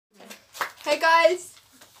Hey guys!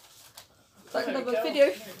 Back another video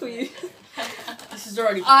for you. This is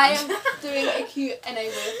already I am doing a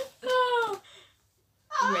Q&A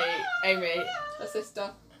with Amy, her sister.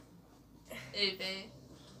 Evie.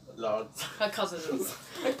 Lads. her cousins.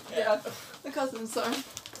 Yeah, the cousin, sorry.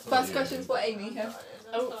 First question's for Amy here.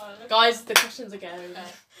 Oh, guys, the questions are going.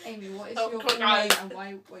 Amy, what is Oh, your come full on, name guys. and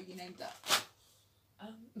why were you named that?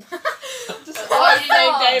 Just why you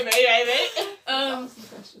named Amy, Amy.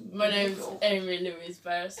 My name's Amy Louise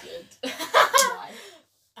Beresford. Why?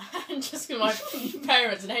 And just because my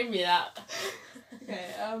parents named me that. Okay,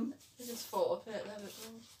 I just thought of it.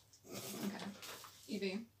 okay.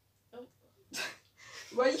 Evie. Oh.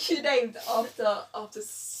 Were you named after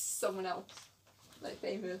someone else? Like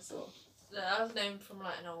famous or? Yeah, I was named from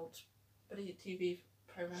like an old TV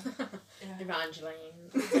program. Yeah. Evangeline.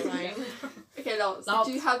 Okay, Lance, Lance.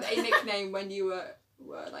 did you have a nickname when you were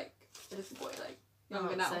like a little boy, like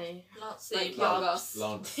younger now? Lancey. Lancey, Like Babs,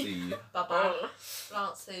 Lancey. Baba,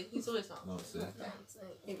 Lancey. He's always not. Lancey.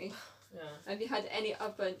 Amy, Yeah. have you had any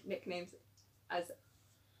other nicknames as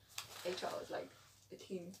a child, like a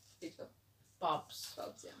teenager? Bobs.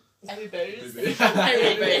 Bubs, yeah. Everybody's.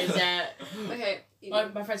 Everybody's yeah. Okay, Evie,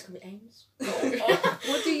 My friends call me Ames.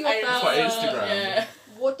 what do your Ames. That's family, my Instagram. Yeah.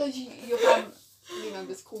 what does your family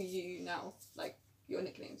members call you now? Like your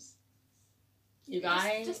nicknames? You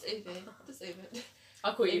guys. Just Evie. Just Evie.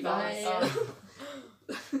 I'll call you guys.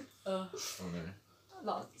 Oh no.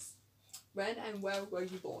 Lance, when and where were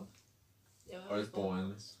you born? Yeah, I was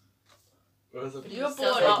born. Where was I You were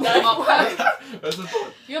Still born not- up. Where was I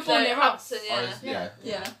born? You were born near us. Upton, I yeah. was, yeah.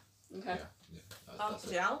 Yeah. Okay. That's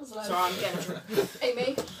it. Yeah, I was like. Sorry, I'm getting drunk.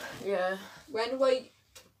 Amy, Yeah. when were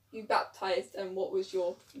you baptized and what was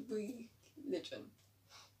your religion?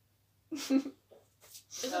 Isn't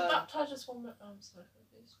baptised just one minute? I'm sorry.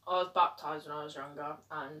 I was baptised when I was younger,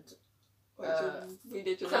 and What's your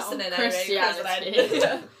religion now? Christening, Christianity.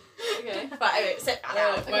 Okay. But anyway, sit back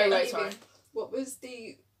down. Okay, wait, Evie, sorry. what was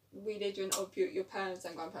the religion of your parents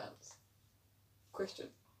and grandparents? Christian.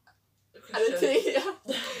 Christian. Yeah.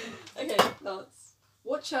 Okay, Lance.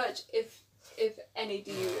 What church, if any,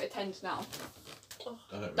 do you attend now?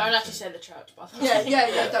 Don't actually say the church, by the way. Yeah,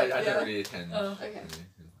 I don't. don't Yeah. really attend. Oh. Okay. really.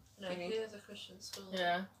 No, he is a Christian school.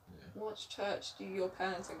 Yeah. What church do your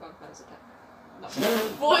parents and grandparents attend? No.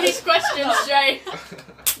 What are these questions, Jay?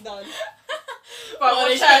 None. Right,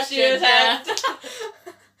 what church do you attend?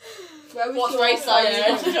 Where was What your race are you?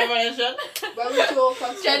 Where was your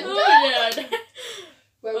first Gender? home? Yeah.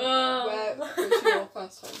 Where was your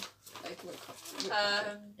first home? Like what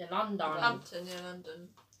country? In London. Hampton, yeah, London.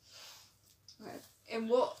 In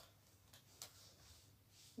what?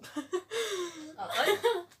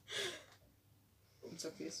 I'm so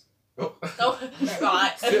confused. Oh. Oh,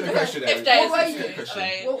 right. Still the question, If Amy. days What were is you- good, I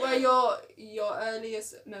mean, What were your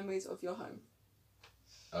earliest memories of your home?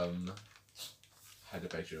 Had a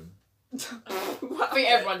bedroom. I think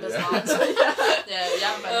everyone does Yeah. that. yeah, you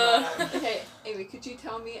haven't been there. Okay, Amy, could you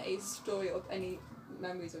tell me a story of any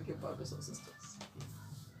memories of your brothers or sisters?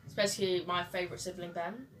 Especially my favourite sibling,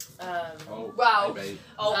 Ben. Oh. Wow. Hey, babe.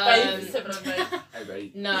 Oh, Um, baby, sibling, babe. Hey,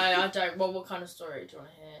 babe. No, I don't. Well, what kind of story do you want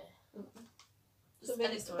to hear? Just Something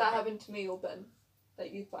any story. that happened to me or Ben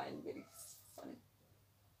that you find really funny.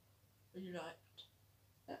 You liked.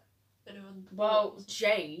 Yeah. Anyone? Well,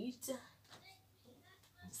 Jade,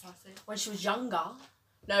 Sassy. when she was younger.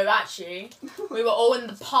 No, actually, we were all in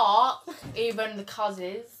the park, even the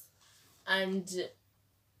cousins, and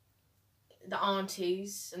the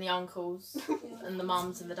aunties and the uncles and the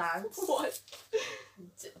mums and the dads. What?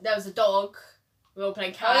 There was a dog. We were all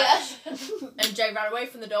playing Oh, catch, yeah. and Jade ran away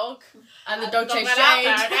from the dog, and the And dog the dog chased ran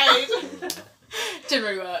out Jade. there, Didn't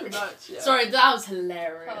really work. Pretty much, yeah. Sorry, that was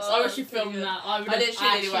hilarious. Oh, I wish you that's pretty filmed good. that. I would I have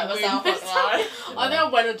literally nearly wet actually myself ruined on the line. I think I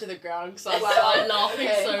went onto the ground because I was Wow. like, laughing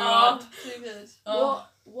Okay. so Oh, hard. too good.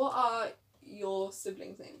 What are your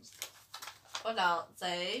siblings' names? Well, now,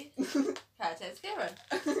 say, Curtis, Kieran.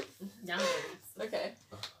 Youngers. Okay.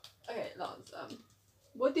 Okay, Lance.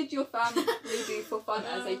 What did your family do for fun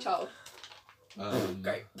as a child?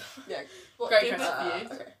 Great. Yeah. What Great do you question.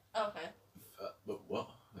 for you? Okay. Oh, okay. But what?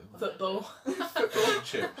 Football.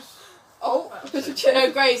 Chips. Oh,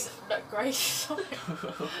 No, Grace. No, Grace. Sorry.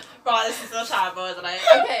 Right, this is a time, isn't it?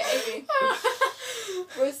 Okay, Amy.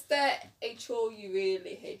 Was there a chore you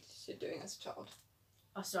really hated doing as a child?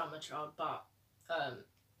 I still am a child, but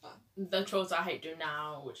the chores I hate doing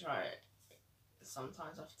now, which I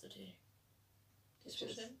sometimes have to do,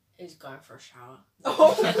 is going for a shower.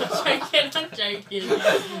 Oh. I'm joking.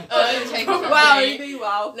 Take Probably- Wow, Amy,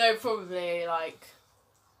 wow. No, probably like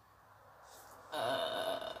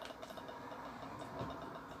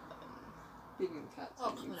Feeding the cats.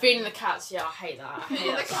 Oh, come on. Feeding the cats, yeah, I hate that. I hate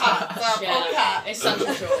Feeding that the so cats, much, poor yeah. cat. It's such a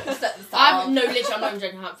chore. Set the I'm literally, I'm not even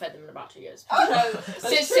joking, I haven't fed them in about 2 years. Oh, no, that's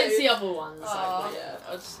Since true. the other ones. Aw. Like, yeah.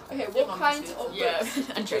 I just, Okay, Your what mum kind too. of yeah, books and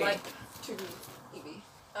do you drinking. like to read, Evie?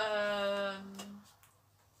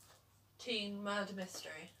 Teen murder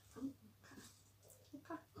mystery.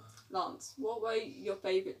 Lance, what were your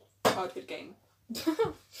favourite childhood game?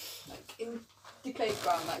 Like in the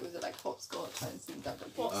playground, like was it like hopscotch and some double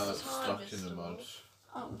What's Uh, the time, stuck in the Mr. mud.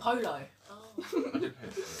 Oh. Polo. Oh. I did play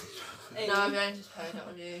it. No, I'm going to play that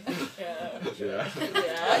with you. Yeah.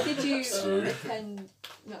 Yeah. Where did you Sorry. attend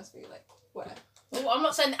nursery? Like where? Well, I'm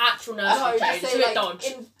not saying the actual No, nursery just okay, say it's a like bit dodge.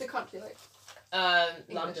 in the country, like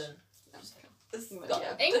English. London.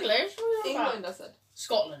 Yeah. English? What are you on about? England, I said.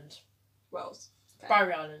 Scotland. Wales. Okay.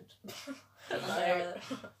 Barry Island. Okay.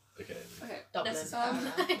 Okay. Dublin. Necessary.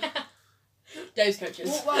 Those coaches.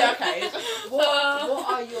 What were- Yeah, okay. What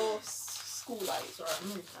are your school like? Sorry, I'm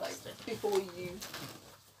really Like fast. before you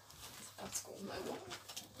at school?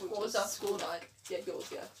 No, What was your our school like? Yeah, yours.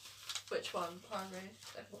 Yeah, Which one? Primary?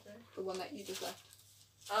 Secondary? the one that you just left.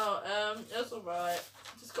 Oh, it was alright.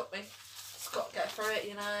 Just got to get through it,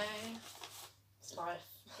 you know. It's life.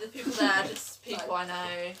 The people there, just people I know.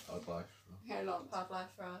 I'd like. Okay, Lance. Hard life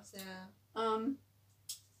for us, yeah.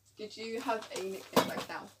 Did you have a nickname like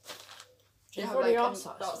now? Do you You've have already like asked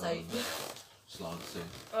that. That's eight. Slancy.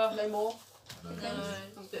 no more? No. No,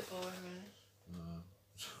 it's a bit boring, really.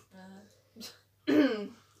 No.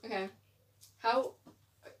 Okay. How?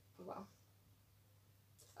 Oh, wow.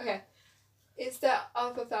 Okay. Is there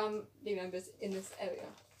other family members in this area?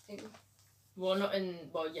 Well, not in.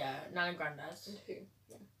 Well, yeah, Nan and Granddad's, And who?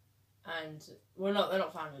 and well, not they're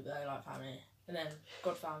not family, but they're like family. And then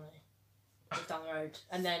God family, just down the road,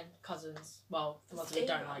 and then cousins. Well, the ones that we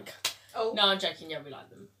don't like. Oh. No, I'm joking. Yeah, we like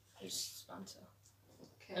them. It's just banter.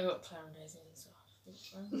 And Okay. we've got Claire and Daisy and stuff. It's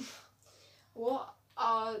fun. What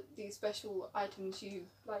are the special items you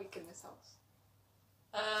like in this house?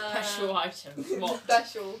 Special items. What?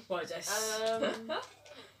 Special. What is this?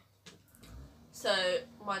 So,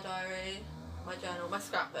 my diary, my journal, my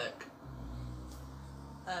scrapbook,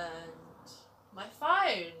 and my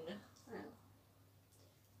phone.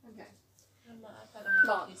 Okay. And my iPad and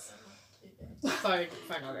my Lance. Phone.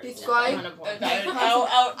 already. Describe- Kind of one. Okay.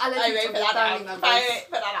 I Allergies wait of for that family out. members. I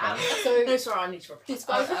put that out. So No, sorry, I need to repeat.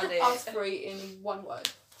 describe I did. us three in one word.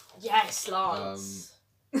 Yes, Lance.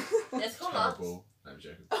 It's called Lance. Terrible. No, I'm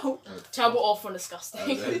joking. Oh. Terrible, awful, and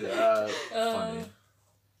disgusting. Funny.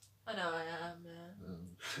 I know I am,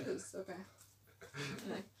 yeah. It's okay.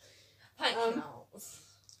 Thank Um, you, Lance.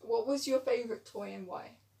 What was your favourite toy and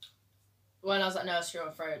why? When I was at nursery,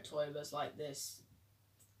 my favourite toy was like this,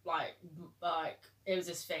 like it was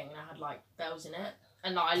this thing that had like bells in it,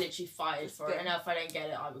 and like, I literally fighted for it. And if I didn't get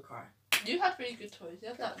it, I would cry. You had really good toys. You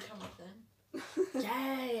had that camera thing.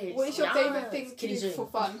 Yes. What is your yes. favourite thing to Kitty do Zoom. for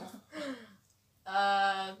fun?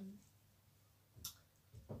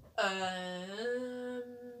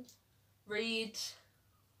 Read,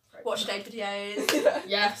 watch date videos.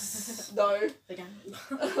 Yes. No. Again.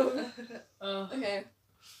 Okay.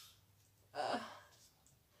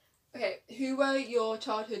 Okay. Who were your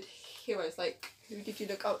childhood heroes? Like, who did you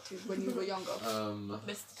look up to when you were younger?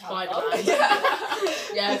 Mr. Spider-Man.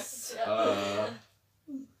 Yes.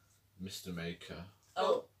 Mr. Maker.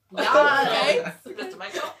 Oh. Yeah. Okay. Mr.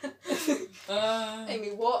 Makeup. Amy,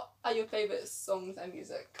 what are your favourite songs and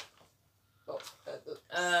music? Well,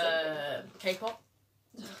 K-pop.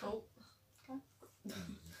 Oh.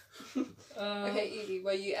 Okay, Evie,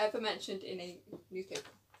 were you ever mentioned in a newspaper?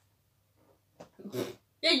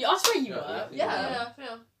 Yeah, I swear you Yeah, were. Yeah, I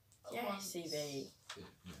feel. Yes, Evie.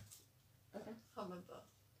 I can't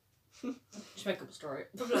remember. Just make up a story.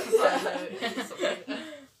 Probably like a side note,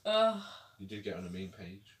 something. You did get on a meme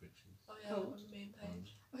page, which is. Oh yeah, on the main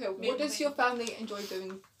page. Okay, Me what and does me. your family enjoy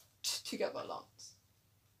doing together, Lance?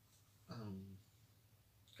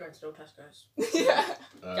 Going to the Tesco's. Yeah.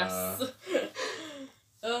 Yes.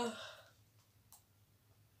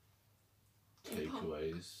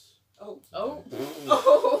 Takeaways. Oh. Oh.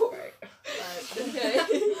 Oh. Right. Okay.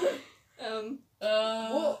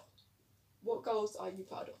 What? What goals are you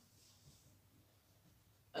proud of?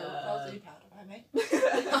 I was really proud of Amy.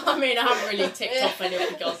 I mean, I haven't really ticked off any of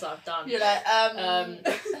the goals I've done. You're like,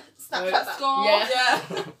 Snapchat score. Yeah.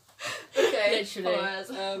 Okay. Literally. Alright,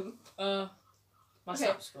 My Okay.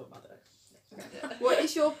 snap score, by the way. what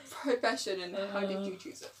is your profession and how did you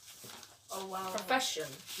choose it? Oh wow. Profession.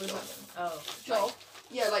 What does that mean? Oh. Job?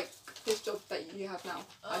 Yeah, like this job that you have now.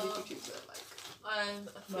 How did you choose it? Like. I'm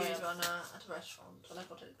a food Where? runner at a restaurant and I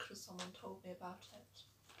got it because someone told me about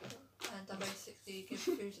it. And I basically give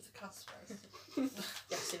food to the customers.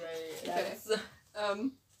 Yes, you know. Okay. Yes.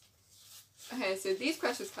 Okay, so these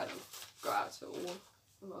questions kind of go out to all of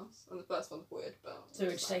us. And the first one's weird, but... So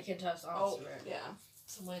we're just taking turns to answer it. Yeah.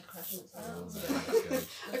 Some weird questions. Oh, now. no, I'm scared.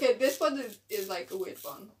 Okay, this one is like a weird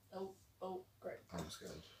one. Oh, great. I'm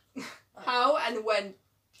scared. How and when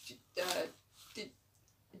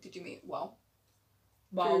did you meet? Well,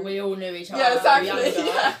 Well, we all knew each other. yeah, exactly. Younger.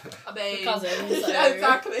 Yeah. I mean, Cousins. So, Yeah,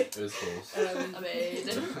 exactly. It was false. I mean,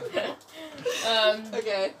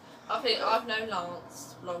 Okay. I think I've known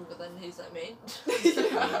Lance longer than he's known me.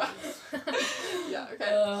 Yeah.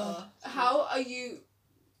 Okay. How are you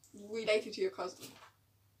related to your cousin?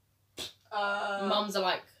 Mums are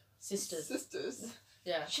like sisters. Sisters.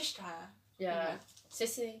 Yeah. Sister. Yeah.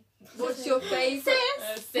 Sissy. What's your favorite?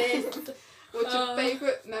 Sis. What's your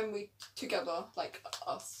favorite memory together? Like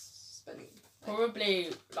us spending. Probably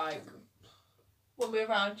like. When we're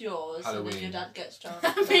around yours, and then Halloween. your dad gets drunk.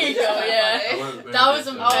 Beagle, yeah. I won't remember That was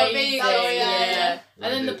this, amazing. but- Oh, Beagle, yeah.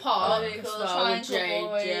 And then the park Beagle, as the well with triangle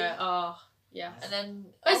boy. Jade. Yeah. Oh, yeah. And then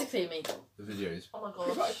Basically me. The videos. oh my Pretty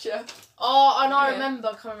god. much, yeah. Oh, and I Yeah.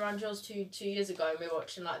 remember coming around yours two years ago and we were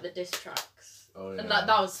watching like the diss tracks. Oh, yeah. And that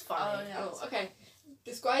was funny. Oh, yeah. Oh, okay.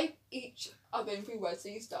 Describe each other in 3 words. So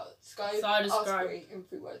you start. Describe So I us describe- 3 in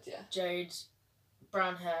 3 words. Yeah. Jade,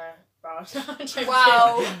 brown hair, brown.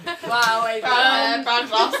 Wow. Wow. Wait, Um, brown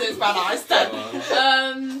glasses, brown eyes.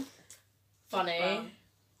 Funny. Brown.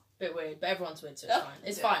 Bit weird, but everyone's weird, so it's Yeah. fine.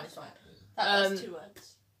 It's Yeah. fine. It's fine. That's 2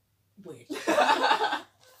 words. Weird.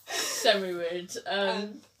 Semi weird.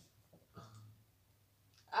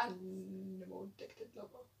 Animal addicted lover.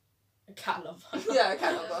 A cat lover. Yeah, a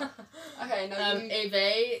cat lover. Okay, now you.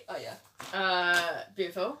 Evie, Oh yeah.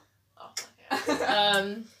 beautiful. Oh,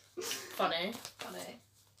 okay. Funny. Funny.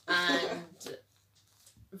 And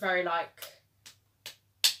very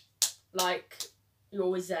like you're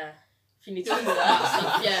always there if you need to talk about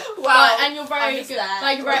stuff. Yeah. Wow. And you're I'm very just good, there.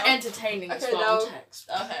 like you're very entertaining as Okay, well. now- on text.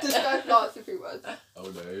 Okay. Describe lots in 3 words.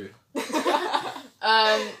 Oh no.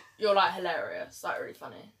 You're like hilarious, like really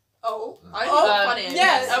funny. Oh. I Oh, think funny.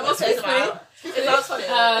 yeah, That was it's about. It sounds funny.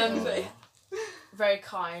 Um, Very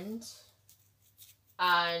kind,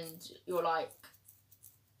 and you're like,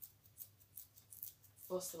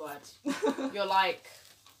 what's the word? You're like,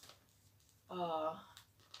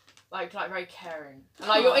 like very caring. And,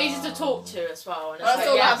 like you're easy to talk to as well. And it's Let's like,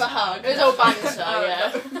 all yeah, have a hug. it's all banter,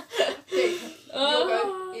 yeah. You'll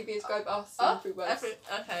go. Evie, describe us in 3 words.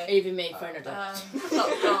 Okay. Even me, phone a dad. Not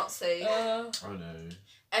Nazi. Oh no.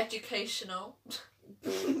 Educational.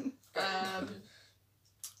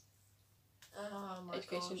 Oh my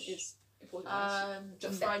Education gosh. is important.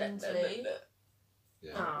 Just friendly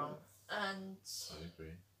Yeah. Oh. and I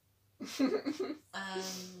agree.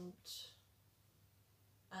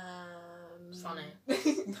 Funny.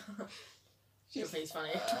 Your face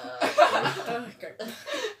funny. Great.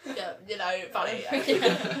 yeah, you know, funny.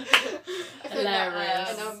 Hilarious.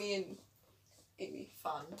 And now me and Amy.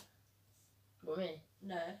 Fun. What me?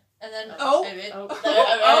 No. And then Oh. Amy. Oh. No,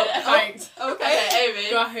 Oh. Thanks. Okay. Okay, Amy.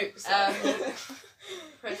 Do I hope so?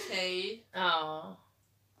 Pretty. Oh.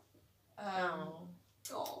 Um,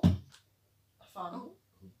 Oh. Fun. Oh.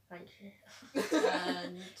 Thank you.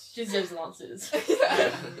 And She deserves answers.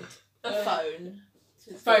 a phone.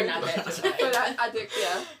 Phone addict. Phone addict,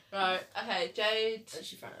 yeah. Right. Okay, Jade. And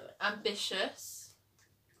she found it. Ambitious.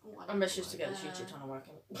 Ambitious to get this YouTube channel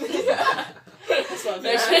working. Yeah. That's what I'm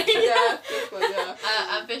Yeah, saying. yeah, this one, yeah.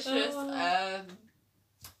 Ambitious.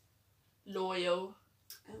 Loyal.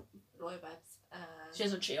 Loyal babes. She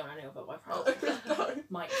doesn't cheat on any of her boyfriends. Oh, no.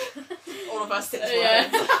 Mike. All of us 6 Yeah.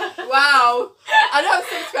 words. Wow. I don't have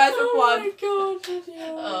 6 words of one.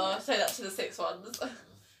 Oh Say that to the 6 ones.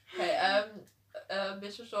 Okay,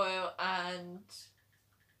 ambitious, loyal, and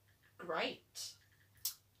great.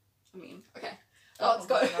 I mean, okay. Let's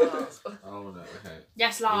go. Oh no. Okay.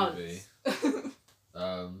 Yes, Lance. Evie.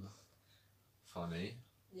 Funny.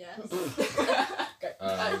 Yes.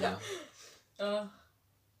 Yeah.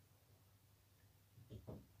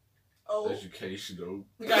 Oh. Educational.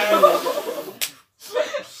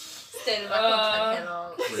 Staying in my content here,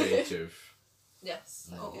 Lance. Creative.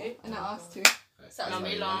 Yes. Oh. Thank you. And I asked too. So Love me,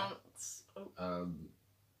 Amy. Lance.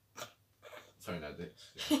 Phone addict.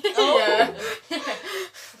 Yeah.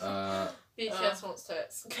 BTS wants to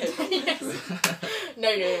it. Yes. No.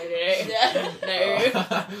 Yeah. No.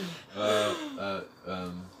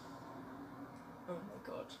 Oh my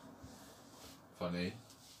god. Funny.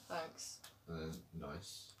 Thanks. And then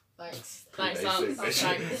nice. Thanks. Pretty Thanks, Lance. basic.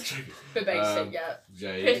 Thanks. Bit basic, yeah.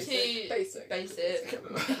 Jade. Pretty Basic. basic.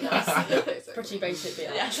 Basic. Pretty basic,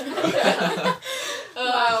 but Yeah. yeah.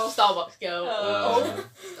 Wow. Starbucks girl.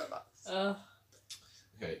 Starbucks.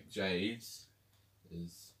 Okay, Jade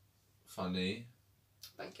is funny.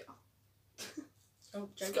 Thank you. Oh,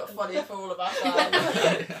 It's joke. got funny for all of us.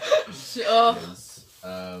 Oh, Is,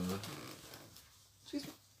 Excuse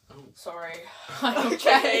me. sorry.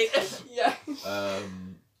 Okay. Yeah.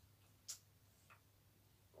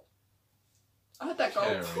 I had that goal.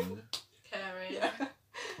 Caring. Caring. Yeah.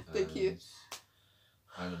 Thank you.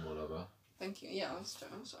 and Animal lover. Thank you. Yeah, I was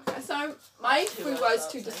trying. Okay, so my Two 3 words words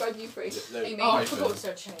out to there. describe you three. No, Amy. Oh, I hyphen. forgot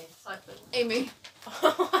to change. Siphon. Amy.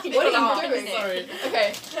 What are you doing? Sorry.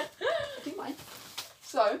 Okay. Do you mind?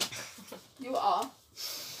 So, you are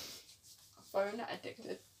phone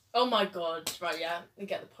addicted. Oh my god. Right, yeah. We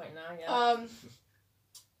get the point now, yeah.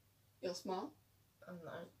 You're smart. Oh,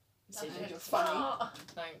 no. That's And it. you're funny. Oh.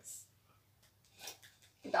 Thanks.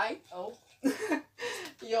 You die. Oh,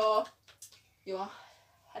 You're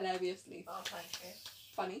hilariously thank you.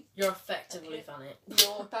 funny. You're effectively funny.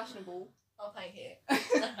 You're fashionable. Oh, thank you.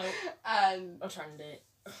 And I'll try and do it.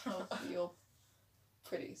 you're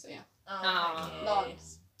pretty. So yeah. Oh, thank you.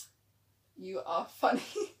 Lance. You are funny.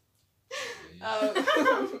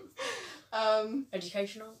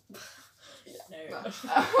 Educational? No.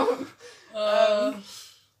 No.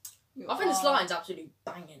 You I think this are- line's absolutely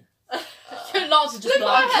banging. Lance is just You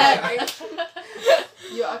are like. caring.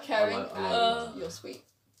 You are caring I like and that. you're sweet.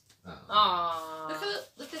 Ah. Look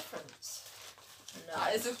at the difference.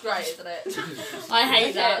 No. This is great, isn't it? I hate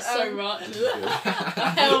Okay, that so much.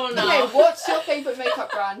 Hell no. Okay, what's your favourite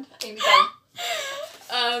makeup brand? Amy, go.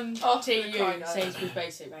 Oh, TU, Ricardo. Sainsbury's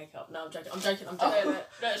Basic Makeup. No, I'm joking. I'm joking. Oh.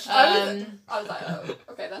 I was like, oh,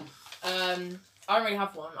 okay then. I don't really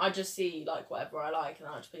have one. I just see like whatever I like and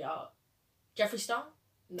I just pick it out. Jeffree Star?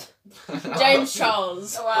 No. James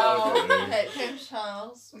Charles. Oh, wow. Okay. Okay, James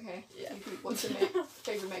Charles. Okay. Yeah. What's your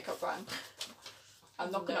favourite makeup brand?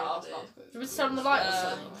 I'm not gonna No ask idea. now. Do you want me to turn on the light or Um,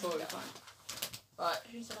 something? Before we yeah. find? Right,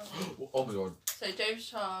 who's the other one? Oh my god. So James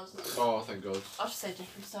Charles. Oh, thank god. I'll just say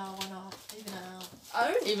Jeffree Star. Why not? Even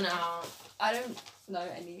out. Even it out. I don't know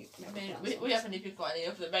any I makeup mean, brands. we haven't even got any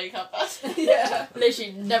of the makeup. Us. Yeah.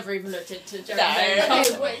 Literally never even looked into No. Jeremy. Okay,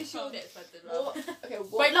 Makeup. wait, sure. Probably expensive, love. What? Okay,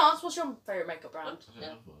 what? Wait, Lance, what's your favourite makeup brand? I don't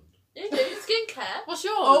have one. You do skincare. What's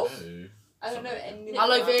yours? Oh. No. I don't know any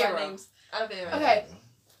Aloe makeup brand Vera. names. Aloe vera. Okay.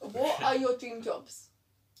 What are your dream jobs?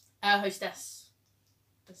 Hostess.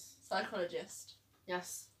 Psychologist.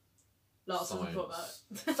 Yes. Lots of Science. thought about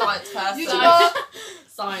it. Science person. YouTuber.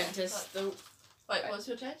 Scientist. Oh, Wait, what's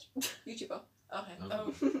your change? YouTuber. Okay.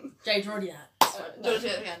 Oh. Jade's already that. Do you want to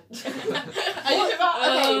do it again?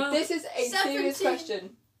 Okay, this is a 17. serious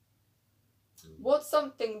question. What's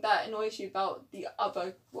something that annoys you about the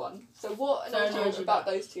other one? So what So annoys annoys you you about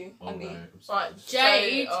about- those two Oh, and me? no. I'm Right. sorry.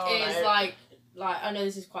 Jade So, oh, is no. like I know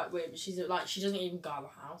this is quite weird, but she's like she doesn't even go out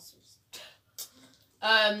of the house.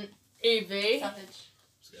 Evie, Savage.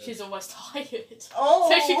 Scared. she's always tired, Oh.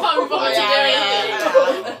 so she can't be bothered yeah, to do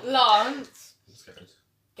anything. Lance, I'm scared.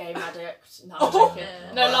 game addict. No, I'm Oh. joking.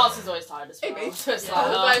 Yeah. No, Lance is always tired as well. Evie. So it's Yeah,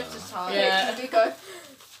 like, we're both just tired. Yeah. Okay, go.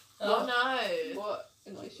 Oh no. What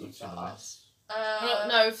annoys you I'm too about us? nice.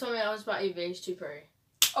 no, something else about Evie. She's too pretty.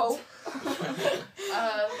 Oh.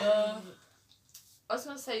 I was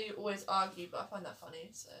gonna say you always argue, but I find that funny.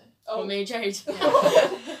 So. Well, me and Jade. Yeah.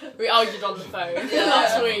 We argued on the phone Yeah.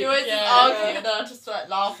 last week. You always yeah. argue, and I'm just like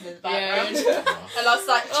laughing in the background. Yeah. And I was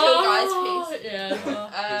like, chill, Oh, guys, please.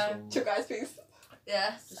 Yeah. Two guys, please.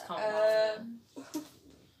 Yes. Just calm down.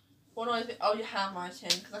 What annoys me? Oh, your handwriting,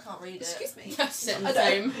 because I can't read it. Excuse me. Sitting I the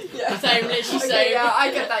don't- same. Yeah. Same, literally Okay, same. yeah,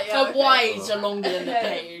 I get that. Yeah. Her okay. wides are longer than the Okay.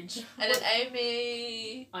 page. And then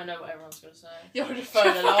Amy, I know what everyone's gonna say. you're on your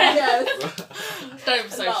phone a lot. Yes. Don't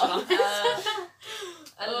socialise.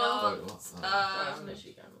 And Oh. Wait, what? I'm um,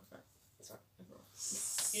 literally going with it. Sorry.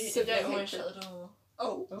 you Sibling don't always hatred. shut the door.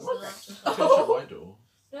 Oh. So Oh. that's just- I turned my door.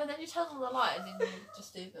 No, then you turn on the light and then you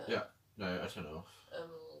just do the. Yeah. No, I turn it off.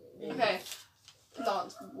 Okay.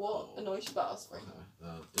 Lance, what annoys you about us? Right?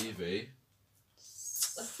 Okay. Evie.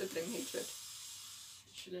 Sibling hatred.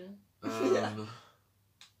 Literally. Yeah.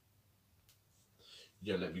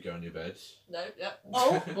 Yeah, let me go on your bed. No, yep.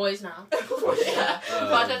 Oh. Boys now. Yeah.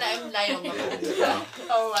 But I don't let him lay on the bed. Yeah.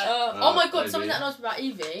 Oh right. Oh my god, maybe. something that annoys me about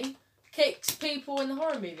Evie. Kicks people in the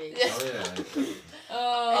horror movies. Yeah.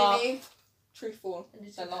 Oh yeah. Amy, truthful.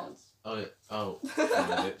 And Lance. Oh yeah. Oh.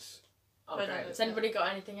 Found it. Oh, But great. no, Has anybody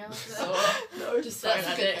got anything else? Or No. just That's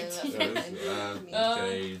phone a good addict? thing, That that's was, Uh,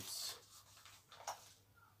 Jade's.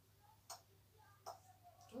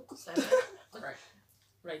 So,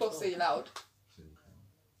 Right. Bossy loud.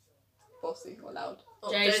 bossy or loud.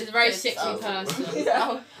 Jade, she's a very Jade's sickly so- person.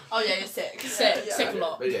 Yeah. Oh yeah, you're sick. Sick, Yeah. sick a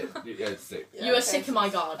lot. But yeah, it's sick. Yeah. You are Okay. sick in my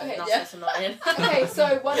garden. Okay, That's yeah. what's annoying. Okay,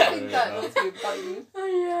 so one thing that Yeah. annoys me about you. Oh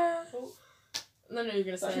yeah. No, you're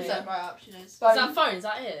gonna say. She's Is like right up. She knows. that phone? Is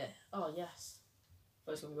that it? Oh yes.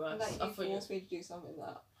 Thought it was gonna be worse. That I you thought you. forced me to do something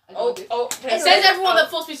that I Oh, don't do. oh. It says everyone that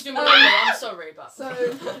forced me to do my language. I'm sorry, but. So,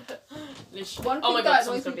 Literally. one Oh thing my that God, annoys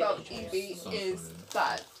someone's me gonna be about at the Evie Sounds is funny.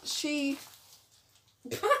 that she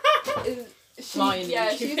is. She, Mine,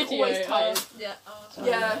 yeah, you she's video, always tired. Yeah. Oh, sorry.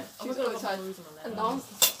 Yeah, Oh my she's God, always I've got tired. bruise on my And leg. Lance,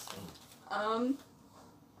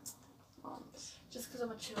 Just because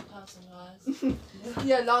I'm a chill person, guys.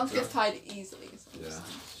 yeah, Lance gets tired easily. So Yeah.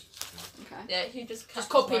 Okay. Yeah, he just. Just catches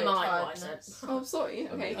copy my mine, what I tiredness. said. Oh, sorry.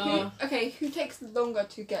 Okay. Uh. Who takes longer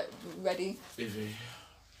to get ready? Evie.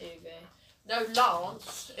 Evie. No,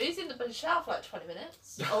 Lance. He's in the shower for like 20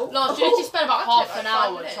 minutes. Oh. Last year, she spent about I half took, an like, 5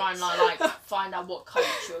 hour minutes. trying to like find out what coat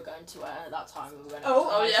you were going to wear at that time when we went Oh.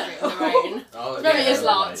 out Oh, to yeah. High Street in the rain. Oh, No, it is right.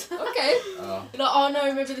 Lance. Okay. Oh, You're like, oh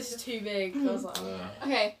no, maybe this is too big. I was like, oh.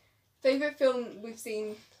 Okay. Favorite film we've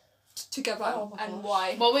seen together Oh my and gosh.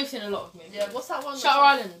 why? Well, we've seen a lot of movies. Yeah, what's that one? Shutter that's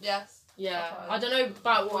on- Island. Yes. Yeah, Shutter I don't know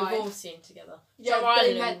about what Why? we've all seen together. Yeah, Shutter they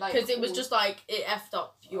Island, meant, like, because it was all- just like it effed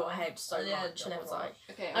up your head so Yeah, much, and it was like,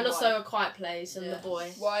 Okay. and also A Quiet Place and Yeah. The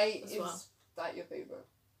Boy, why as is well. that your favorite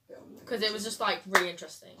film? because it was just like really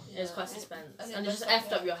interesting. It was Yeah. quite suspense, I think and it just that's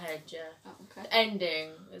effed like- up your head. Yeah, Oh, okay. the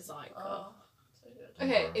ending is like, Oh, so good.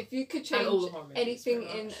 Okay, if you could and all change the horror movies, anything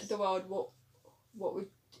pretty in much. the world, what would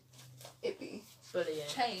it be? bullying,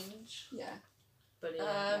 Change. Yeah. bullying.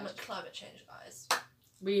 Climate change, guys.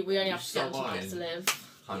 We only You have to get stole on to mine. live.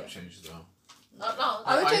 Climate change as well. No.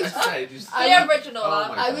 I would change- say, just, I- The original. Oh one.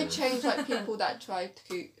 my I God. would change like people that try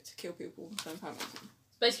to kill people. So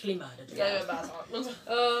It's basically murdered. Yeah, yeah, bad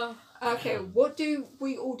one. okay, what do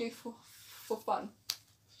we all do for fun?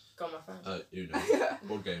 Go on, my friend. Uno.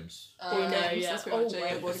 Board games. Uno, games, yeah. that's pretty much Oh, it,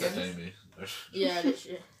 wait, yeah, board Except games. Amy. Yeah,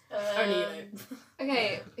 literally. Only you know.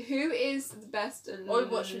 Okay, who is the best Or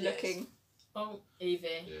watch videos. looking? Oh, Evie.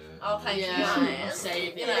 Yeah. Oh, thank you. Yeah, guys. I'll say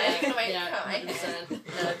Evie. You know, Yeah, come on. 100%.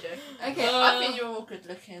 No, I'm joking. Okay, I think you're all good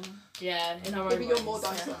looking. Yeah, in our own maybe you're ways. more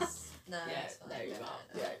Yeah. diverse. No, Yeah, it's fine. there you No, go.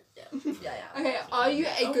 no, Yeah, yeah. Yeah, Okay, are you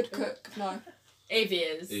a Oh. good cook? No. Evie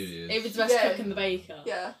is. Evie is. Evie's the best Yeah. cook in the baker.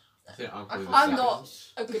 Yeah, I think I'm, I'm probably the not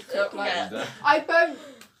second. a good cook. Like, Yeah. I burnt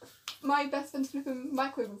my best friend's flipping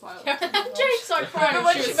microwave fire. Jane's so proud. Remember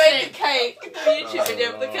when she she was made sick. the cake? The YouTube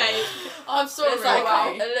video of the cake. I'm sorry. It's like,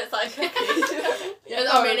 wow. it looks like a cookie. Yeah,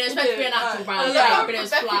 I mean, it was meant to be an apple brown Yeah, cake, but it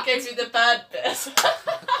was Rebecca flat. gave me the bad bits.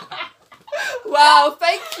 Wow,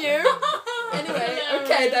 thank you. Anyway, Yeah,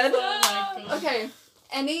 okay then. oh my God. Okay,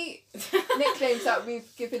 any nicknames that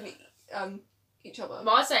we've given each other?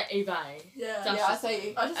 Well, I say Eve. Yeah. Yeah, That's I just-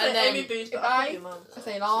 say I just And say then Amy Booth, but if I I- call you Mum. I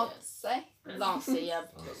say Lance. Lancey, yeah.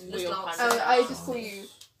 We all Lance. kind of. I just call you.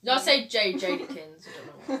 I say Jadekins.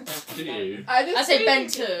 I don't know. Do you? I just I say call Ben you-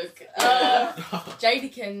 Took. Uh,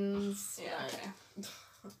 Jadekins. Yeah.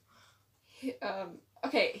 Okay.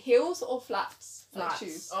 Okay. Heels or flats? Like Flats.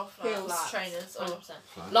 shoes. Off Heels. flats, trainers, or 100%.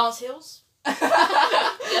 Flat. Lance Hills. Okay.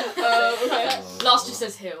 Last just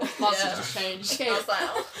says Hill. Last Yeah. just changed. Okay. I was like,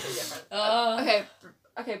 oh, different. Okay.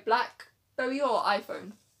 Okay. Blackberry or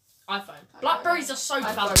iPhone? iPhone. Blackberries are so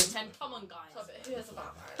iPhone. 2010. Come on, Stop guys. it. Who has a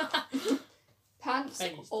Blackberry? Pants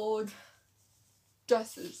Pennies. or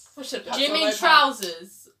dresses? We should Do pass you all mean over.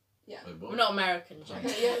 trousers? Wait, We're what? not American, Jay.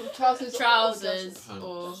 Okay, yeah, trousers. Trousers Pants.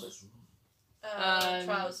 or Dresses.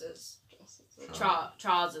 Trousers.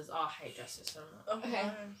 trousers. Oh, I hate dresses so much. Oh, Okay.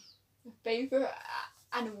 no. Favorite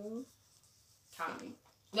animal? Cat.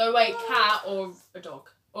 No, wait, cat or a dog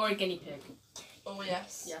or a guinea pig. Oh,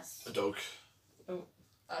 yes. Yes. A dog.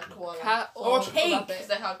 Koala. Cat Or a or pig. rabbit? Because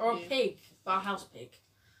they have Or a you. pig, but a house pig.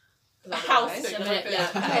 A house Okay. pig. So, not a yeah.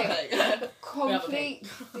 pig. Okay. We have a pig.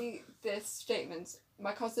 Complete this statement.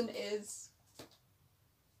 My cousin is.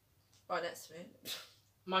 Right next to me.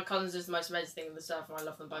 My cousins is the most amazing thing in the surf, and I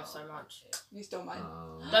love them both so much. You stole mine.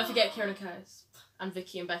 Don't forget Kieran and Curtis and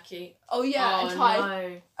Vicky and Becky. Oh yeah, oh and Ty.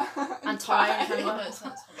 no. And Ty and Oh, Ty. no, it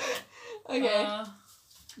sounds funny. Okay,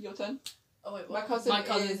 your turn. Oh, wait, My what? cousin. My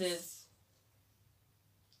cousins is.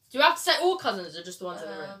 Do you have to say all cousins or just the ones in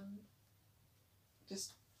the room?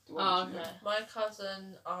 Just. Oh, okay. My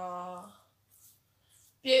cousin are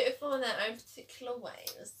beautiful in their own particular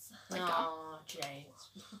ways. Oh, Jade.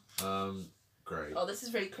 Great. Oh, this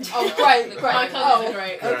is really cringy. Oh, great, great. My cousins are Oh.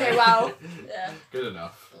 great. Okay, wow. Yeah. Good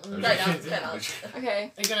enough. Great enough, good enough.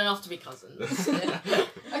 Okay. They're good enough to be cousins.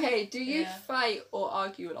 Okay. Do you Yeah. fight or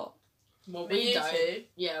argue a lot? Well, But we you don't. two.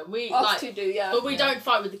 Yeah, we Us like. two do, yeah. But we Yeah. don't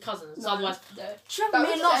fight with the cousins. No. Otherwise, No. do you That remember me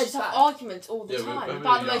was and Lars just used to have bad. arguments all the Yeah, time when we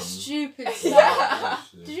about were the most young. stupid Yeah. stuff.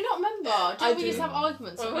 Actually. Did you not remember? Didn't I we used to do. have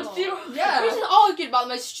arguments? a What lot? do you? Yeah. We just argued about the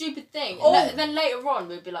most stupid thing. Oh. And then later on,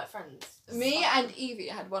 we'd be like friends. Me and Evie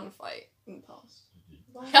had one fight in the past.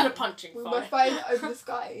 We had a punching We were fight. fighting over the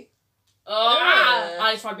sky. Oh, Yeah.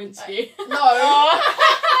 I tried Binsky. No.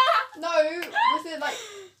 No. Was it like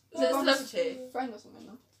Was it a one's celebrity? friend or something?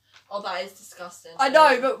 No? Oh, that is disgusting. I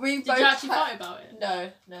know, but we Did both. you actually had- fight about it? No.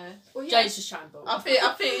 Well, yeah. Jay's just trying to I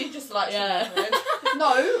think you just like Yeah.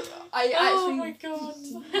 No, I Oh my actually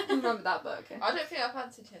god. remember that, but okay. I don't think I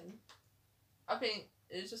fancied him. I think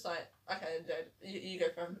it was just like, okay, Jade, you go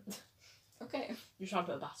for him. Okay. You're trying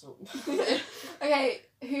to put a battle. Okay,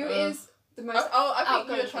 who is the most? I think you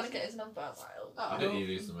outgoing were trying to person. get his number. I was like, Oh. I think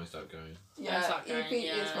Evie's the most outgoing. Yeah, Most outgoing, Evie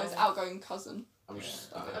is yeah. most outgoing cousin. I'm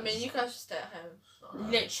just. I mean, you guys should stay at home.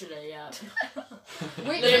 Literally, yeah. Which,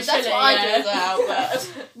 Literally, That's what I do yeah. as well, but...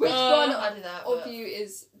 which Uh, one I do that, of but... you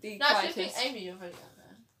is the No, actually, I think quietest? Amy, you're very young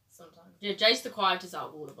there. Sometimes. Yeah, Jay's the quietest out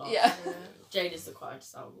of all of us. Yeah. Jade is the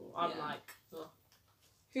quietest out of all. I'm Yeah. like, ugh.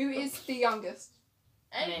 Who is the youngest?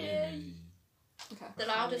 Amy. Okay. The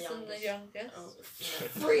loudest and the youngest. Oh,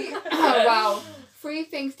 Three. Oh wow. 3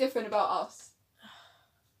 things different about us.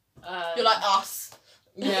 You're like us.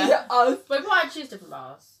 yeah. Us. But why choose different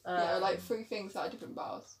about us? Yeah, like 3 things that are different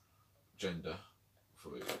about us. Gender.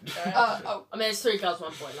 Probably. Oh. I mean, it's 3 girls,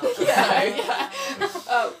 1 boy. Like, Yeah, so- yeah.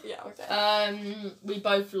 Oh yeah. Okay. We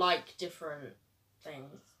both like different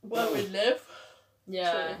things. Where we live.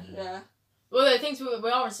 Yeah. True. Yeah. Well, the things we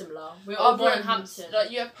are similar. We're all born in Hampton.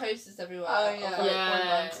 Like, you have posters everywhere. Oh, of, yeah. like, boy Yeah.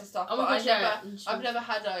 bands and stuff. Oh my but gosh, yeah. I've never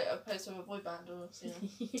had a poster of a boy band or a singer.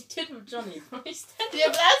 You did with Johnny. Yeah, but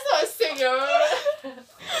that's not a singer.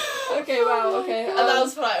 Okay. Wow. Okay. And that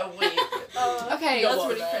was for like a week. Okay. That's Got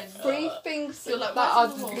really one cringe. there. 3 things You're like, that are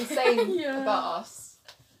where's the wall? the same Yeah. about us.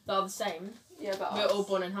 They are the same. Yeah, about We're us. all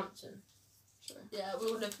born in Hampton. Yeah, we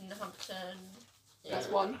all live in Hampton. Yeah. That's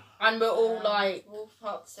 1. And we're all like, We're all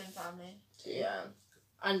part of the same family. yeah.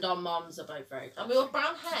 And our mums are both very close. And we all have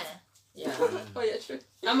brown hair. Yeah. Oh yeah, true.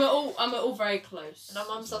 And we're all very close. And our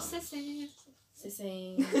mums are sissies.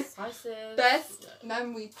 Sissies. Hi, sis. Best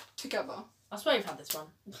memory together. I swear you've had this one.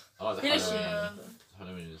 I like the Finish Halloween. it.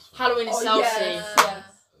 Halloween is fun. Halloween is Oh, Chelsea. yes. Yeah.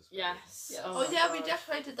 Yes. Yes. Oh, Oh my yeah, we God.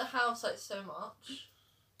 decorated the house like so much.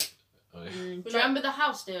 Oh, yeah. Do you remember the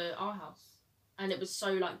house near our house? And it was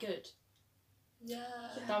so like good. Yeah.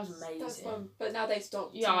 That was amazing. That's fun. But now they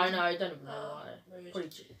stopped. Yeah, I know. I don't even know Oh, why. rude. Probably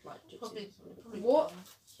like gypsies. Probably What? dumb.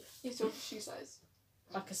 What's your shoe size?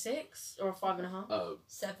 Like a 6 or a 5.5.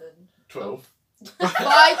 7. 12.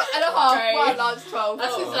 5.5. Great. My last 12.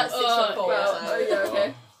 That's just like 6 Oh, or 4. well, so- oh, yeah,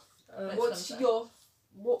 okay. Uh, What's fun your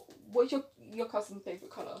what's your cousin's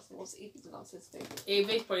favourite colour? So what's Evie's and Lance's favourite?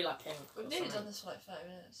 Evie's probably like pink. or We've nearly something. done this for like 30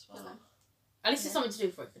 minutes. Wow. Yeah. At least it's something to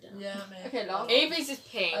do for it for dinner. Yeah, mate. Okay, Lance. Evie's is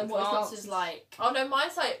pink. And what's Lance's Lance's? like. Oh no,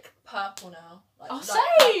 mine's like purple now. Like, Oh, like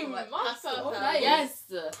same! purple, like Mine's pastel purple. colour. nice. Yes.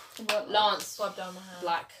 What, Lance. Swipe down my hand.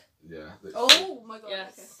 Black. Yeah. Oh my god.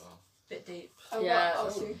 Yes. Bit deep. Okay. Yeah. What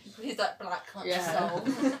else do you- He's like black like Yeah. soul.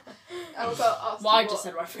 And what about us? Well, I What- just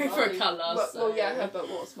said my favourite what- colour. Well, so- yeah, but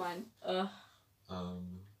what's mine?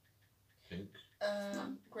 Pink.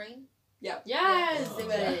 Green. Yes, Yeah.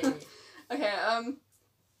 Evie. Okay.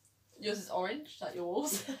 Yours is orange, like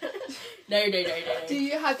yours. No. Do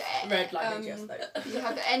you have Red like me, yes, do you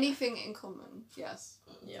have anything in common? Yes.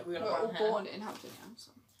 Yeah, we got We're brown all hair. born in Hampton, yeah.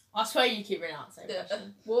 So. I swear you keep reading out the same Yeah.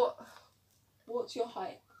 question. What's your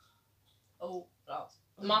height? Oh, that's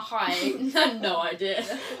My height? No idea.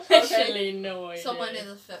 Okay. Literally no idea. somewhere near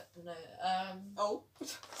the foot. No. Oh.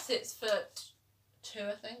 6'2",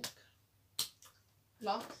 I think.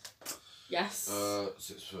 Last. Yes.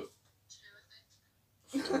 6 foot.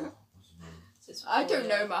 4. 6'4", I don't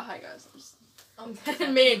yeah. know my height, guys. I'm just-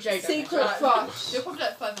 Me and Jay don't Secret know. crush. You're probably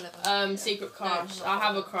like 5'11". Secret crush. No, I not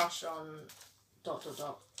have a that. crush on ... No,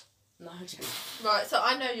 I'm joking. Right, so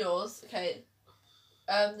I know yours. Okay.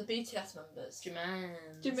 The BTS members. Jermaine.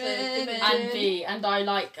 Jermaine. And V. And I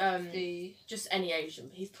like The just any Asian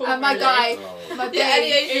people. And my really. guy. Oh. My yeah, any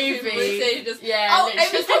babe. Asian people Evie. we say just Yeah. oh,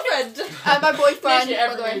 literally. Amy's boyfriend. And my boyfriend, Literally by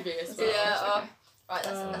every the way. movie as well. Yeah. Okay. Right,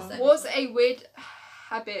 that's it. What's a weird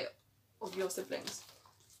habit of your siblings?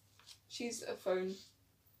 She's a phone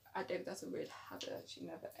addict. That's a weird habit. She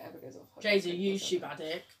never ever goes off. her Jay's a phone. YouTube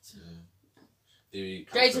addict. Evie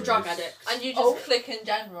Jay's a drug race. addict. And you just Oh. click in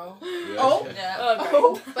general. Yeah. Oh. Yeah.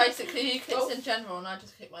 Oh, great. Basically, he clicks Oh. in general, and I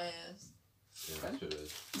just click my ears. Yeah, that's what it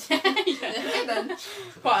is. And then,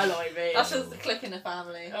 Quite a lot of it. That's just the click in the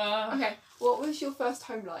family. Uh, okay, what was your first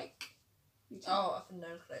home like? You two. Oh, I have no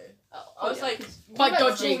clue. Oh, I was yeah, like, 'cause Quite we went to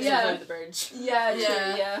dodgy school, because yeah. over the bridge. Yeah, true,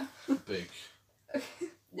 Yeah. yeah. Big.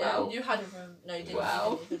 yeah, Wow. you had a room. No, you didn't.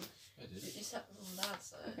 Wow. You didn't I even. did. You slept with mum and dad,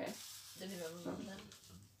 so Okay. didn't even remember them.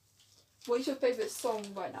 What is your favourite song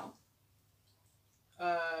right now?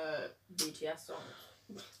 BTS song.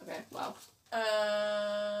 Okay, wow.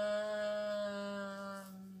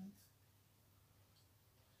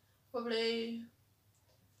 Probably.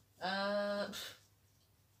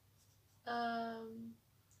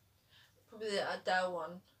 Probably the Adele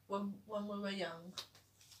one. When we were young.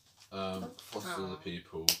 Foster the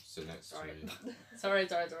people, sit next to Sorry. me. Sorry.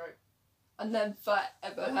 And then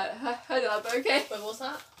forever heard that, but okay. Wait, what's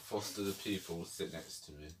that? Foster the people, sit next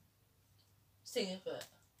to me. Sing a bit.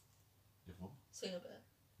 You what? Sing a bit.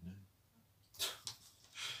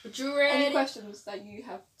 Would you Any really? questions that you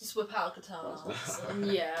have? Just whip out a guitar.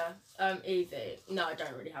 Yeah. Evie. No, I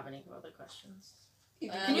don't really have any other questions.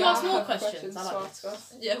 Can you ask more questions? I to like ask this.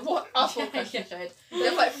 us? Yeah, what? Ask one question, Jade. They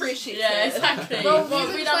have like 3 sheets. Yeah, here. exactly. Well, Well,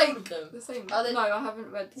 these read are out like- all of them. The same. Are they- No, I haven't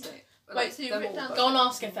read the same. Wait, so you them written all, down- but- Go on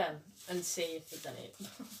Ask FM and see if there's any.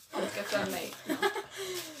 Ask FM, mate.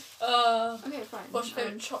 Okay, fine. What's your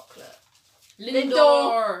favourite chocolate?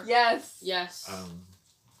 Lindor. Yes. Yes.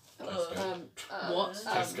 Tesco. What?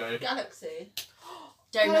 Tesco. Galaxy.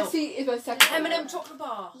 Don't know. Galaxy is my second. M&M chocolate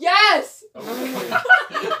bar. Yes. Oh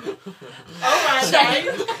my Shame.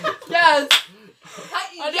 god. Yes.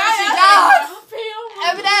 I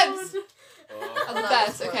Yes. know. M&Ms. Oh. I'm the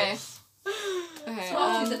best. Okay. Okay.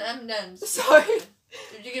 Smarties and M&M's. sorry.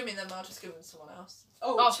 If you give me them, I'll just give them to someone else.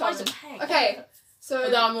 Oh, charming. spice and peg. Okay. So.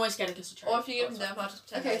 No, I'm always getting a kiss of Or if you give me them, I'll just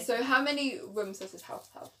pretend. Okay. So how many rooms does this house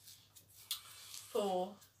have, 4.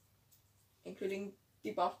 including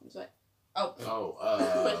the bathrooms? Right. Oh.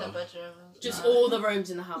 Where's that bedroom? Just No. all the rooms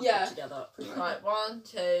in the house Yeah. put together. Right, 1,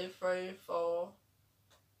 2, 3, 4.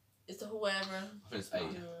 Is the hallway a room? I think it's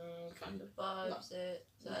 8. Kind of 5, No. 6,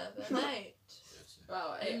 7, 8.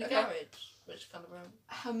 Wow. In the Okay. garage. Which kind of room?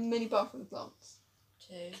 How many bathrooms, Lance?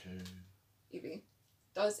 2. 2. Evie.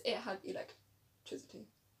 Does it have electricity?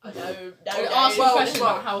 I No, don't. no, No, ask no. a question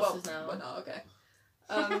about houses now. Well, no, okay.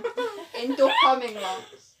 Indoor plumbing,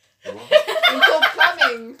 Lance. What? Indoor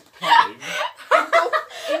plumbing. Plumbing?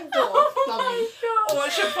 Indoor plumbing.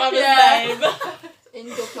 What's your plumber's Yeah. name?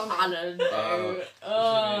 Indoor I plumbing. don't know.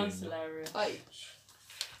 Oh, it's Jane. hilarious. Like,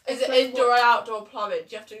 Is it indoor or outdoor plumbing? Do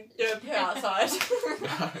you have to do a poo outside?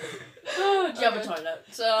 Oh, do you have a Okay. toilet?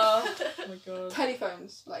 Oh my god.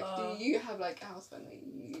 telephones. Like, Uh, do you have like a house phone that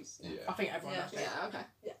you use? I Yeah. think everyone Yeah. does. Yeah. Okay.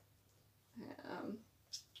 Yeah.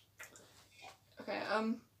 Okay.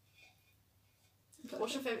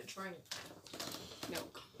 What's your favourite drink?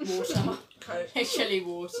 Milk. Water. Coke. Actually,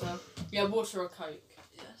 water. Yeah, water or Coke.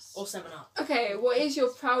 Yes. Or 7-Up. Okay. What is your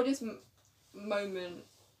proudest moment,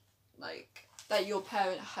 like that your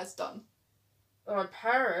parent has done? My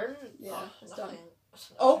parent? Yeah, it's nothing. done.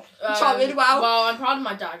 Oh, Um, Charming, wow. Well, I'm proud of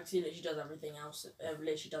my dad because he literally does everything else.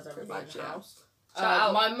 Literally does everything in much, the yeah. house. Shout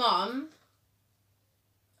out. My mum,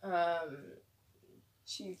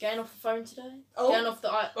 She. getting off the phone today. Oh. Getting off the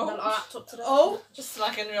Oh. laptop today. Oh. Just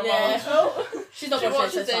slacking your Yeah. mum. Oh. She's not She watching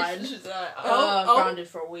watches this this side. and she's like, Oh. Grounded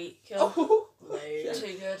for a week. Oh. No.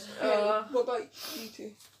 too good. What about you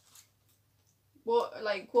two? What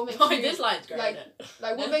makes Oh, you this line's great. like- isn't it?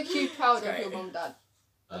 like what makes you proud of Great. your mum and dad?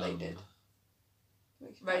 What they did.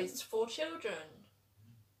 Makes you proud. Raised 4 children.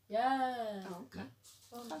 Yeah. Oh, okay.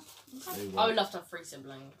 I would love to have 3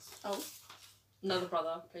 siblings. Oh. Another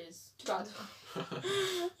brother, please. Too bad.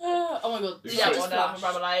 Oh my god. You Yeah, said- just one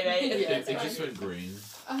flash. lady. Yeah, It just went green.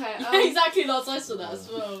 Okay. Yeah, exactly, Lance. I saw that as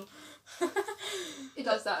well. It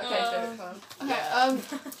does that. Okay. Favourite phone. Okay. yeah.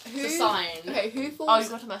 Who? It's a sign. Okay. Who falls? Oh, you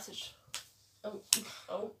got a message. Oh.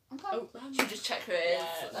 Oh. Okay. Oh. Should we just check who it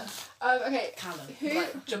is? Yeah. Okay. Canon. Who?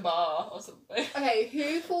 Like Jamar or something. Okay.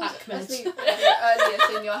 Who falls Ackman. asleep earliest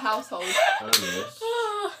in your household? Earliest.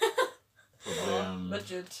 Probably,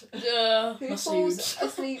 Madrid. Who Masood. falls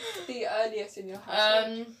asleep the earliest in your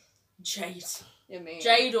household? Jade. Yeah, me.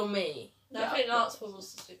 Jade or me? No, Yeah. I think Lance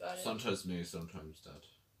falls asleep early. sometimes me, sometimes dad.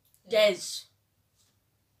 Des.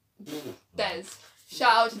 Des.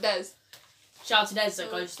 Shout out to Des. Shout out to Des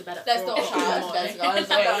that goes to bed at Let's 4 not o'clock shout in out the to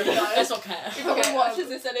Des, morning. guys. No, no. Let's not care. He probably Okay, watches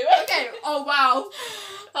this anyway. Okay. Oh wow.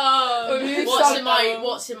 Who's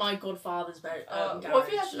What's in my godfather's What garage?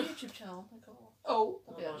 if you had a YouTube channel? Oh my god. Oh.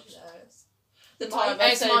 That'd be actually hilarious. The My time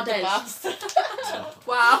I ASMR saved the Des. bus.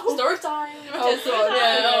 Wow. Story time. Oh, God.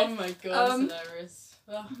 Yeah. Okay. Oh my god. Um, It's hilarious.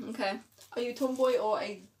 Oh. Okay. Are you a tomboy or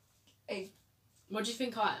a What do you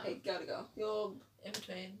think I am? girly girl? You're. In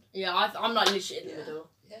between. Yeah, I'm like literally in the Yeah. middle.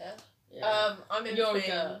 Yeah. Yeah. I'm in You're a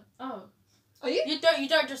between. girl. Oh. Are you? You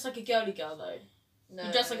don't dress like a girly girl though. No.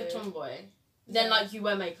 You dress like a tomboy. Then Yeah. like you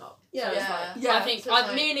wear makeup. Yeah. So it's Yeah. like, Yeah. I think So it's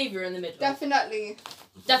like- me and Eve are in the middle. Definitely.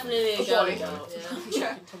 Definitely a A girly boy. girl.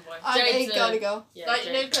 Yeah. Tomboy. I'm Jade's a girly girl. Yeah, Like,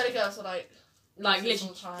 you know, Jade. girly girls are like. Like dresses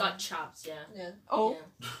literally all the time. like chavs, yeah. Yeah. Oh.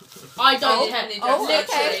 Yeah. I don't Oh. care. Oh,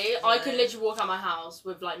 Literally, okay. I could literally walk out my house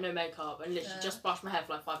with like no makeup and literally Yeah. just brush my hair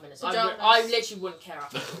for like 5 minutes. Pajamas. I literally wouldn't care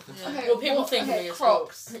after. Yeah. Okay. Well, people what- think okay, of me as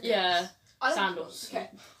Crocs. Yeah, I like sandals. Crocs.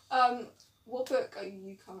 Okay. What book are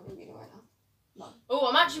you currently reading right now? Oh,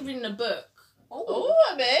 I'm actually reading a book. Oh,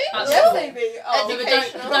 I mean. That's Yes, cool. baby. Yeah, Oh. but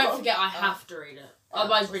Educational. don't forget I have to read it.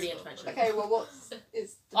 Otherwise, that's really cool. intervention. Okay. Well, what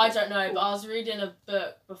is? the I book don't know, but called? I was reading a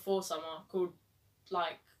book before summer called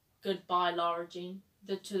like Goodbye Lara Jean,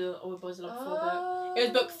 the To the All Boys I Loved Before book. It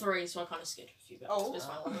was book 3, so I kind of skipped a few books. Oh. But it's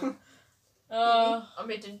fine. I'm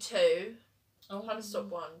reading 2. Oh. I'm trying to stop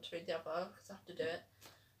one to read the other because I have to do it.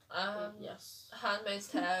 Yes. Handmaid's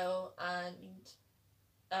Tale and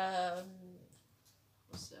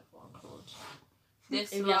what's the other one called?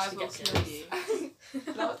 This Maybe I Life should Will get Kill this.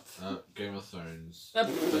 You. Not. Game of Thrones. Oh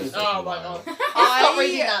Based Oh off my a god! while. I stopped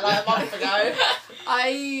reading that like a month ago.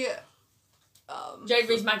 I. Jade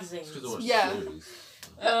reads magazines. It's 'cause I watched Yeah. the series.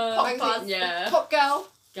 Pop Buzz. yeah. Top Girl.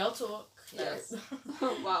 Girl talk. Yes.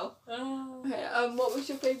 Wow. Okay. What was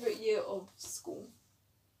your favorite year of school?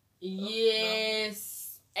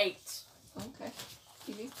 Yes. 8. Okay.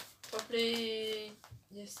 Phoebe? Probably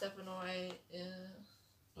year 7 or 8.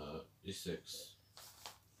 Yeah. Year 6.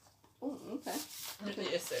 Oh, okay.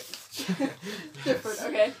 Year 6. Different.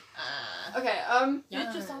 Okay. Okay. You're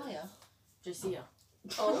Yeah. Josiah. Josiah.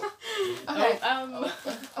 Oh. Okay. Oh,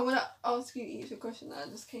 I'm gonna ask you each a question that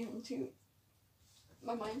just came into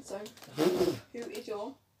my mind. So, who is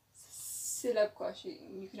your celeb crush?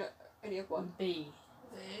 You can only have one. B.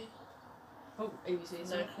 Me. Oh, ABC.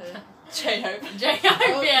 No clue. J-Hope. J-Hope,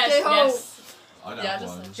 Oh, yes, J-Hope. yes. I don't Yeah, have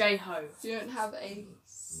just one. J-Hope. You don't have a No,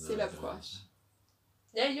 celeb I don't. crush.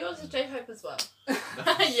 Yeah, yours is J-Hope as well.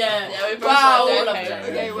 yeah. Yeah, we both Wow. like All of J-Hope. them.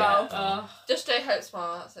 Okay, wow. Just J-Hope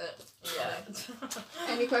smile, that's it. Yeah.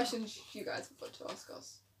 Any questions you guys have got to ask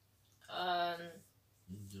us?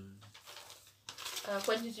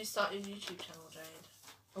 When did you start your YouTube channel, Jade?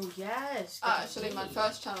 Oh yes. Actually, my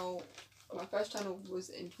first channel was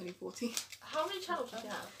in 2014. How many channels did you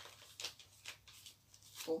have?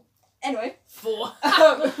 Anyway. 4.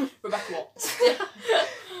 Um, Rebecca Watts.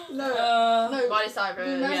 no, no. Miley Cyrus.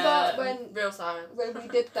 Remember yeah. when Real Cyrus. we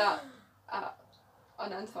did that at our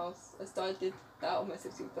nan's house? I did that on my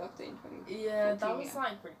 16th birthday in 20. Yeah, that 14, was yeah.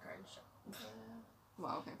 like pretty cringe.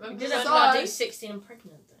 Wow. Okay. We Remember did it so- bloody 16 and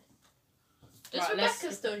pregnant though. Does Right, Rebecca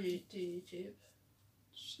let's- still do YouTube?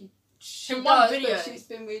 She In does, one video. but she's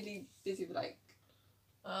been really busy with like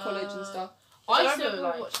college and stuff. I I still remember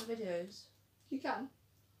like watching videos. You can.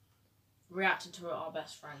 reacted to our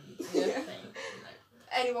best friends Yeah. thing.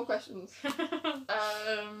 Any more questions?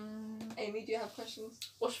 Um, Amy, do you have questions?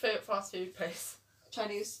 what's your favourite fast food place?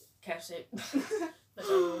 Chinese. KFC.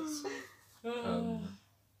 McDonald's. I don't know.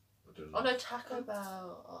 Oh no, Taco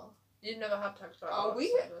Bell. Oh, you never had Taco Bell. Are Oh, we?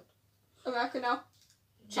 so good. America now.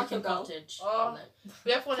 Taco Chicken Bell. cottage. Oh. No.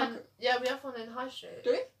 We have one in. Taco- Yeah, we have one in High Street.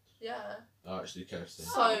 Do we? Yeah. Oh, actually, KFC.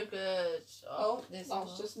 So good. Oh, this that's one.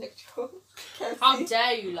 just nicked your How KFC.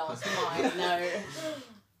 dare you last night? No.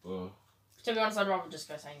 Well, To be honest, I'd rather just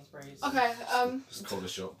go Sainsbury's. Okay. just call the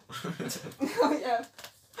shop. Oh yeah.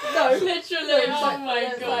 No. Literally. No, Oh it's my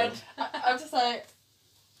like- god. I'm just like.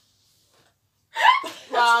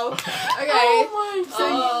 Wow. Okay. Oh my So,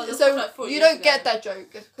 Oh, you, that's so like 4 you years don't ago. get that joke.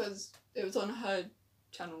 It's because it was on her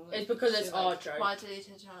channel. It's because it's She, our like, joke. My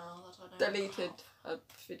deleted channel. That I don't. deleted her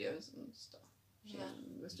videos and stuff. She Yeah.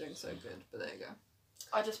 was doing so good, but there you go.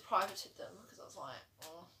 I just privated them because I was like,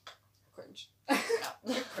 oh, Cringe.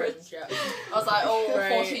 yeah. Cringe, yeah. I was like, oh,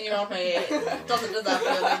 Right. 14-year-old me doesn't deserve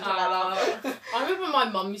feelings like that. I remember my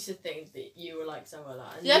mum used to think that you were like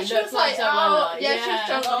Zoella. And Yeah, you she looked was like, Zoella. oh, yeah, she was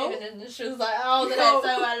drunk Oh. even, and she was like, oh, the Oh.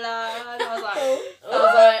 next Zoella. And I was like, I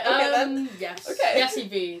was like, Okay, then. yes. Okay. Yes,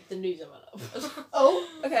 EV, the new Zoella. Oh,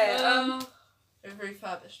 okay. a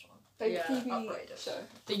refurbished one. Baby yeah, TV upgraded. show.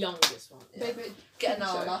 The youngest one. Yeah. Baby Get TV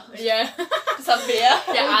show. Nala. Yeah. Some beer.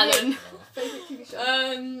 Yeah, Alan. Favorite TV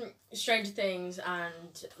show. Stranger Things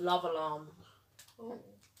and Love Alarm.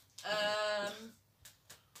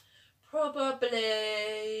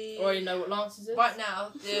 Probably. Already know what Lance's is? Right now,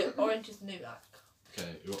 the Orange is the New Black.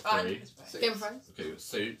 Okay, you got 3. Game of Thrones. Okay, you got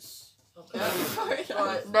Suits, Sorry.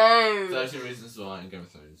 Right. No. 30 Reasons Why, and Game of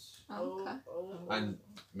Thrones. Oh, okay. And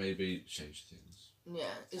maybe Change Things. Yeah,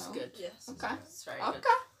 it's Oh. good. Yes. Okay. It's very Okay. good.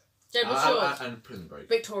 James Short. And Prison Break.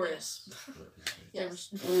 Victorious. Yes.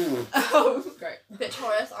 Great.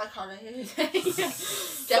 Victorious, I can't hear you.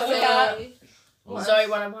 Definitely. Oh, Zoe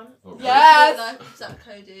 101. oh, Yes. Zach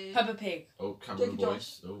Cody. Peppa Pig. Oh, Cameron Jake and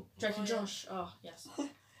Boyce. Oh. Drake and Oh, yeah. Josh. Oh, yes.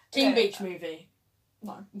 Teen Okay. Beach Movie.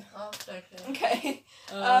 No. Oh, okay. Okay.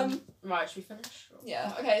 Right, should we finish? Or-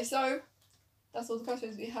 Yeah. Okay. So that's all the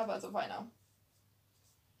questions we have as of right now.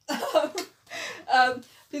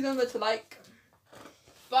 Please remember to like,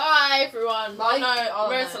 Bye, everyone. Like. No,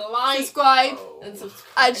 remember to like subscribe, and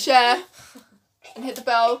subscribe. and share, and hit the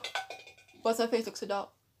bell. What's our Facebook so dark?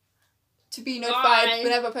 To be notified Bye.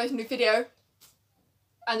 whenever I post a new video.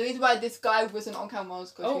 And the reason why this guy wasn't on camera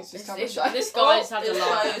was because he's just camera shy. This guy just had Oh, a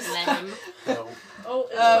it's laugh closed. name. Oh,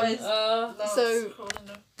 it's Um, always so-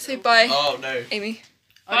 Say bye, Oh no. Amy.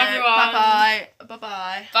 Bye, everyone. Bye bye. Bye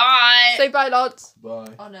bye. Bye. Say bye, lads. Bye.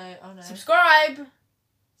 Oh no, oh no. Subscribe.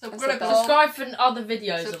 Subscribe. Subscribe for other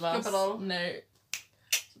videos of us. Subscribe. No.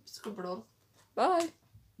 Subscribe.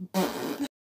 Bye.